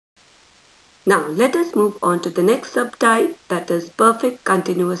Now let us move on to the next subtype, that is perfect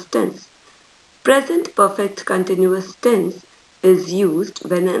continuous tense. Present perfect continuous tense is used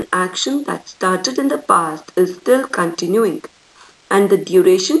when an action that started in the past is still continuing, and the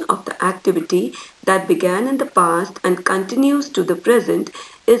duration of the activity that began in the past and continues to the present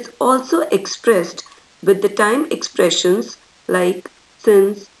is also expressed with the time expressions like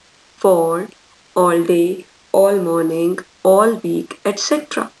since, for, all day, all morning, all week,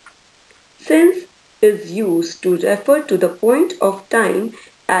 etc. Since is used to refer to the point of time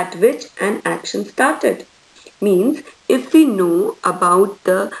at which an action started. Means if we know about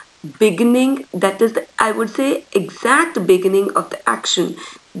the beginning, that is, I would say, exact beginning of the action,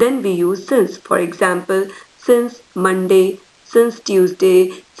 then we use since. For example, since Monday, since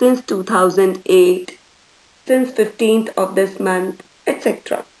Tuesday, since 2008, since 15th of this month,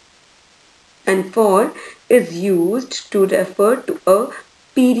 etc. And for is used to refer to a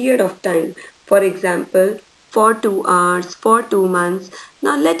period of time. For example, for 2 hours, for 2 months.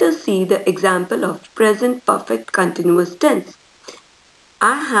 Now let us see the example of present perfect continuous tense.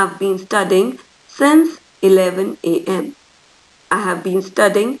 I have been studying since 11 a.m. I have been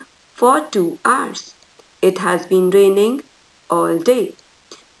studying for 2 hours. It has been raining all day.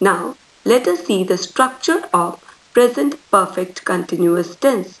 Now let us see the structure of present perfect continuous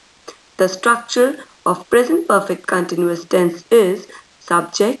tense. The structure of present perfect continuous tense is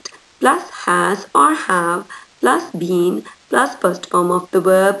subject plus has or have plus been plus first form of the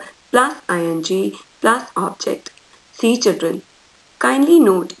verb plus ing plus object. See children, kindly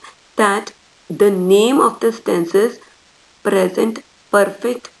note that the name of this tense is present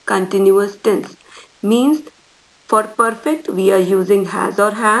perfect continuous tense. Means for perfect we are using has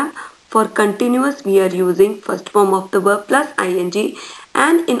or have. For continuous we are using first form of the verb plus ing,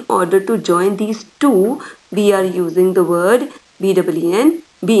 and in order to join these two we are using the word BWN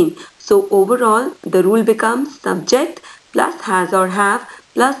been. So overall the rule becomes subject plus has or have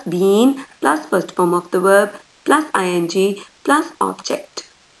plus been plus first form of the verb plus ing plus object.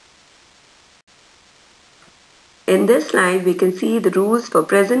 In this slide, we can see the rules for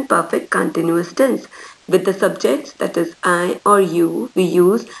present perfect continuous tense. With the subjects, that is I or you, we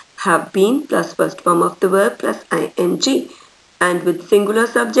use have been plus first form of the verb plus ing. And with singular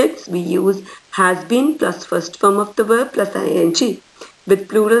subjects, we use has been plus first form of the verb plus ing. With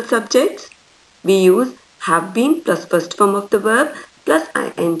plural subjects, we use have been plus first form of the verb plus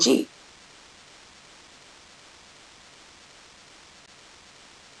ing.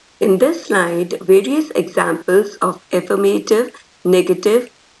 In this slide, various examples of affirmative, negative,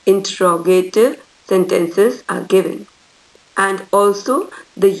 interrogative sentences are given. And also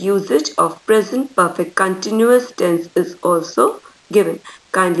the usage of present perfect continuous tense is also given.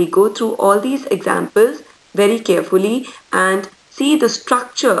 Kindly go through all these examples very carefully and see the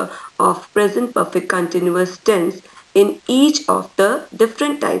structure of present perfect continuous tense in each of the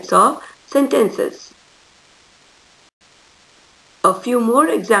different types of sentences. A few more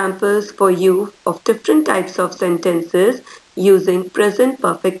examples for you of different types of sentences using present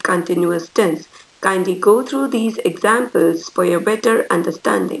perfect continuous tense. Kindly go through these examples for your better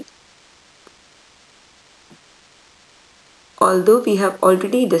understanding. Although we have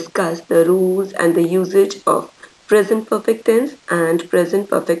already discussed the rules and the usage of present perfect tense and present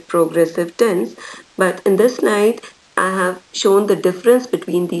perfect progressive tense, but in this slide I have shown the difference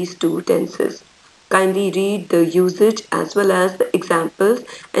between these two tenses. Kindly read the usage as well as the examples,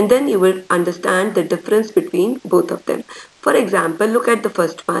 and then you will understand the difference between both of them. For example, look at the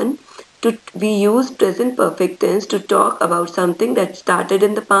first one. We use present perfect tense to talk about something that started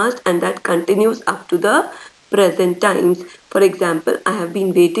in the past and that continues up to the present times. For example, I have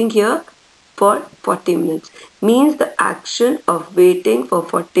been waiting here for 40 minutes. Means the action of waiting for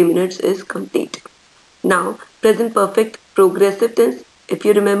 40 minutes is complete. Now, present perfect progressive tense, if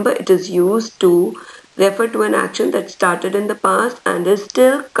you remember, it is used to refer to an action that started in the past and is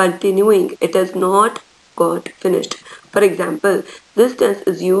still continuing. It has not got finished. For example, this tense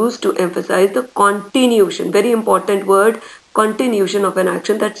is used to emphasize the continuation, very important word, continuation of an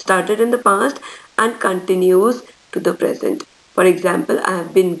action that started in the past and continues to the present. For example, I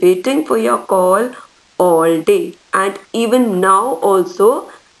have been waiting for your call all day, and even now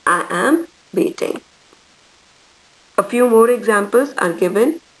also I am waiting. A few more examples are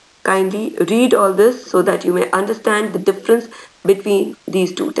given. Kindly read all this so that you may understand the difference between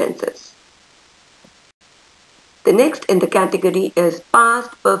these two tenses. The next in the category is past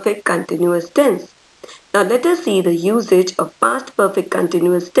perfect continuous tense. Now let us see the usage of past perfect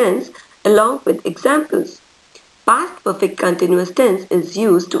continuous tense along with examples. Past perfect continuous tense is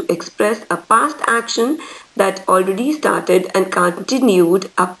used to express a past action that already started and continued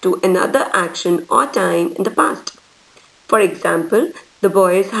up to another action or time in the past. For example, the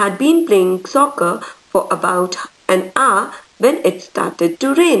boys had been playing soccer for about an hour when it started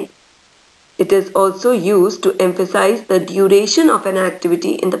to rain. It is also used to emphasize the duration of an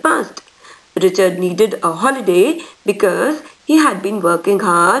activity in the past. Richard needed a holiday because he had been working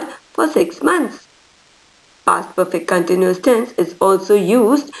hard for 6 months. Past perfect continuous tense is also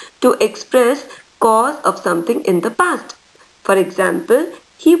used to express cause of something in the past. For example,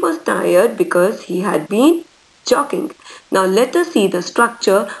 he was tired because he had been jogging. Now let us see the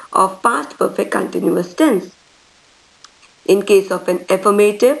structure of past perfect continuous tense. In case of an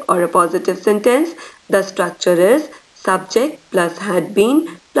affirmative or a positive sentence, the structure is subject plus had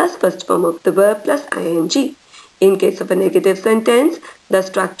been plus first form of the verb plus ing. In case of a negative sentence, the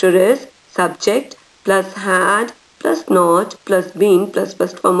structure is subject plus had plus not plus been plus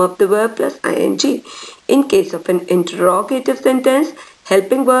first form of the verb plus ing. In case of an interrogative sentence,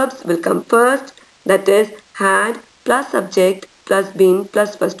 helping verbs will come first, that is had plus subject plus been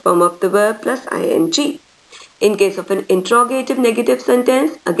plus first form of the verb plus ing. In case of an interrogative negative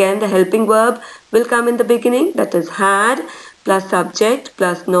sentence, again the helping verb will come in the beginning, that is had plus subject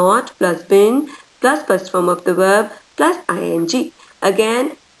plus not plus been plus first form of the verb plus ing.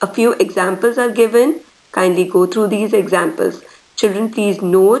 Again, a few examples are given. Kindly go through these examples. Children, please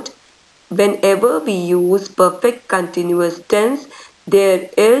note, whenever we use perfect continuous tense, there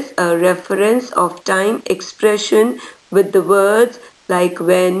is a reference of time expression with the words like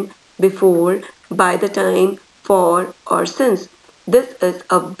when, before, by the time, for, or since. This is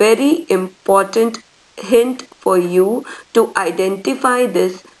a very important hint for you to identify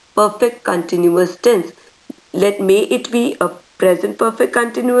this perfect continuous tense. May it be a present perfect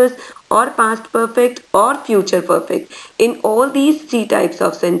continuous or past perfect or future perfect. In all these three types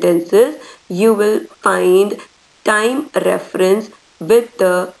of sentences, you will find time reference with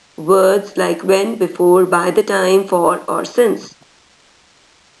the words like when, before, by the time, for, or since.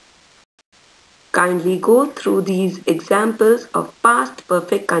 Kindly go through these examples of past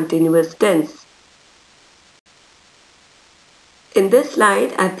perfect continuous tense. In this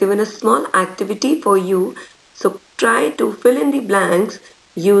slide, I've given a small activity for you. So try to fill in the blanks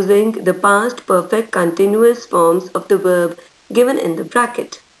using the past perfect continuous forms of the verb given in the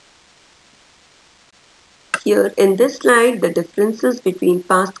bracket. Here in this slide, the differences between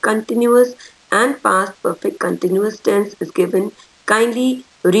past continuous and past perfect continuous tense is given. Kindly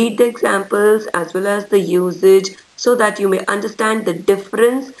read the examples as well as the usage so that you may understand the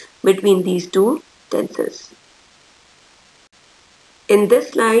difference between these two tenses. In this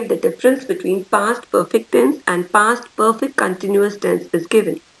slide, the difference between past perfect tense and past perfect continuous tense is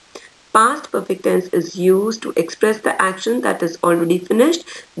given. Past perfect tense is used to express the action that is already finished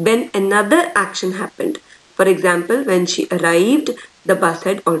when another action happened. For example, when she arrived, the bus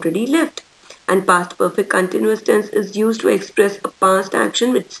had already left. And past perfect continuous tense is used to express a past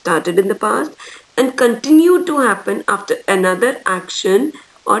action which started in the past and continued to happen after another action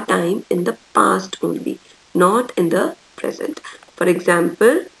or time in the past only, not in the present. For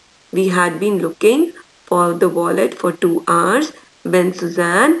example, we had been looking for the wallet for 2 hours when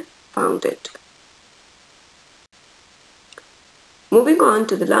Suzanne found it. Moving on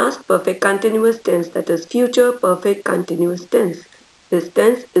to the last perfect continuous tense, that is future perfect continuous tense. This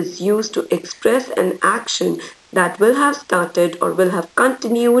tense is used to express an action that will have started or will have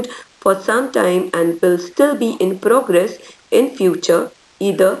continued for some time and will still be in progress in future,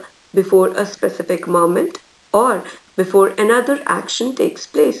 either before a specific moment or before another action takes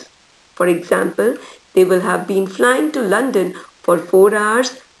place. For example, they will have been flying to London for 4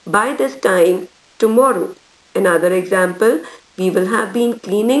 hours by this time tomorrow. Another example, we will have been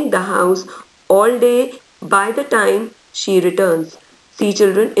cleaning the house all day by the time she returns. See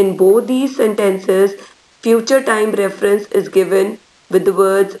children, in both these sentences, future time reference is given with the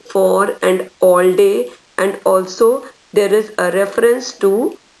words for and all day, and also there is a reference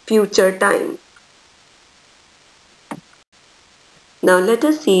to future time. Now let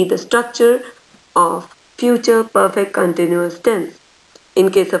us see the structure of future perfect continuous tense.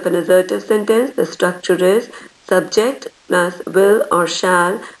 In case of an assertive sentence, the structure is subject plus will or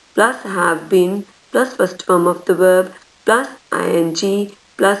shall plus have been plus first form of the verb plus ing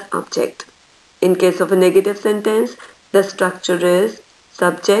plus object. In case of a negative sentence, the structure is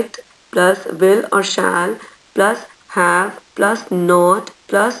subject plus will or shall plus have plus not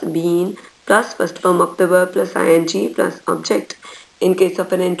plus been plus first form of the verb plus ing plus object. In case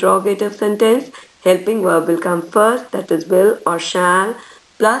of an interrogative sentence, helping verb will come first, that is will or shall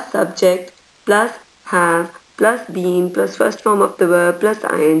plus subject plus have plus been plus first form of the verb plus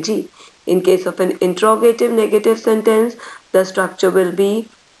ing. In case of an interrogative negative sentence, the structure will be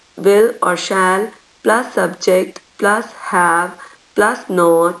will or shall plus subject plus have plus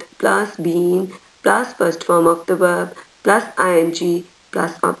not plus been plus first form of the verb plus ing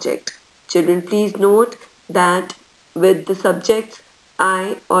plus object. Children, please note that with the subjects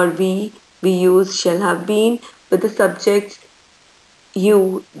I or we use shall have been. With the subjects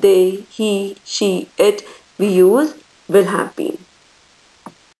you, they, he, she, it, we use will have been.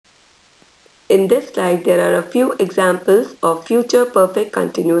 In this slide, there are a few examples of future perfect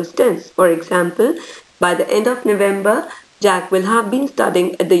continuous tense. For example, by the end of November, Jack will have been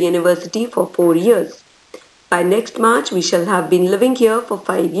studying at the university for 4 years. By next March, we shall have been living here for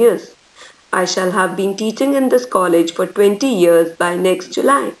 5 years. I shall have been teaching in this college for 20 years by next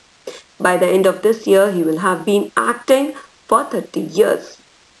July. By the end of this year, he will have been acting for 30 years.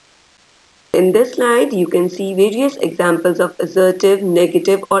 In this slide, you can see various examples of assertive,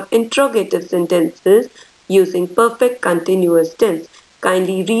 negative or interrogative sentences using perfect continuous tense.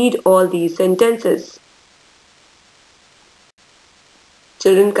 Kindly read all these sentences.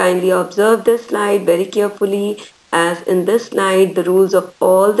 Children, kindly observe this slide very carefully, as in this slide the rules of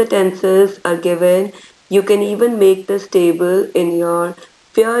all the tenses are given. You can even make this table in your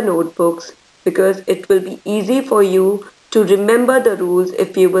peer notebooks because it will be easy for you to remember the rules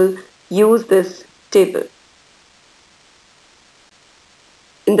if you will use this table.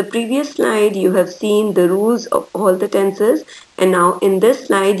 In the previous slide, you have seen the rules of all the tenses, and now in this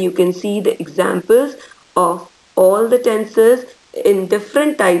slide, you can see the examples of all the tenses in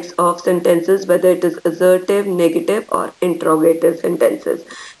different types of sentences, whether it is assertive, negative, or interrogative sentences.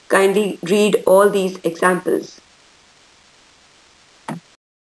 Kindly read all these examples.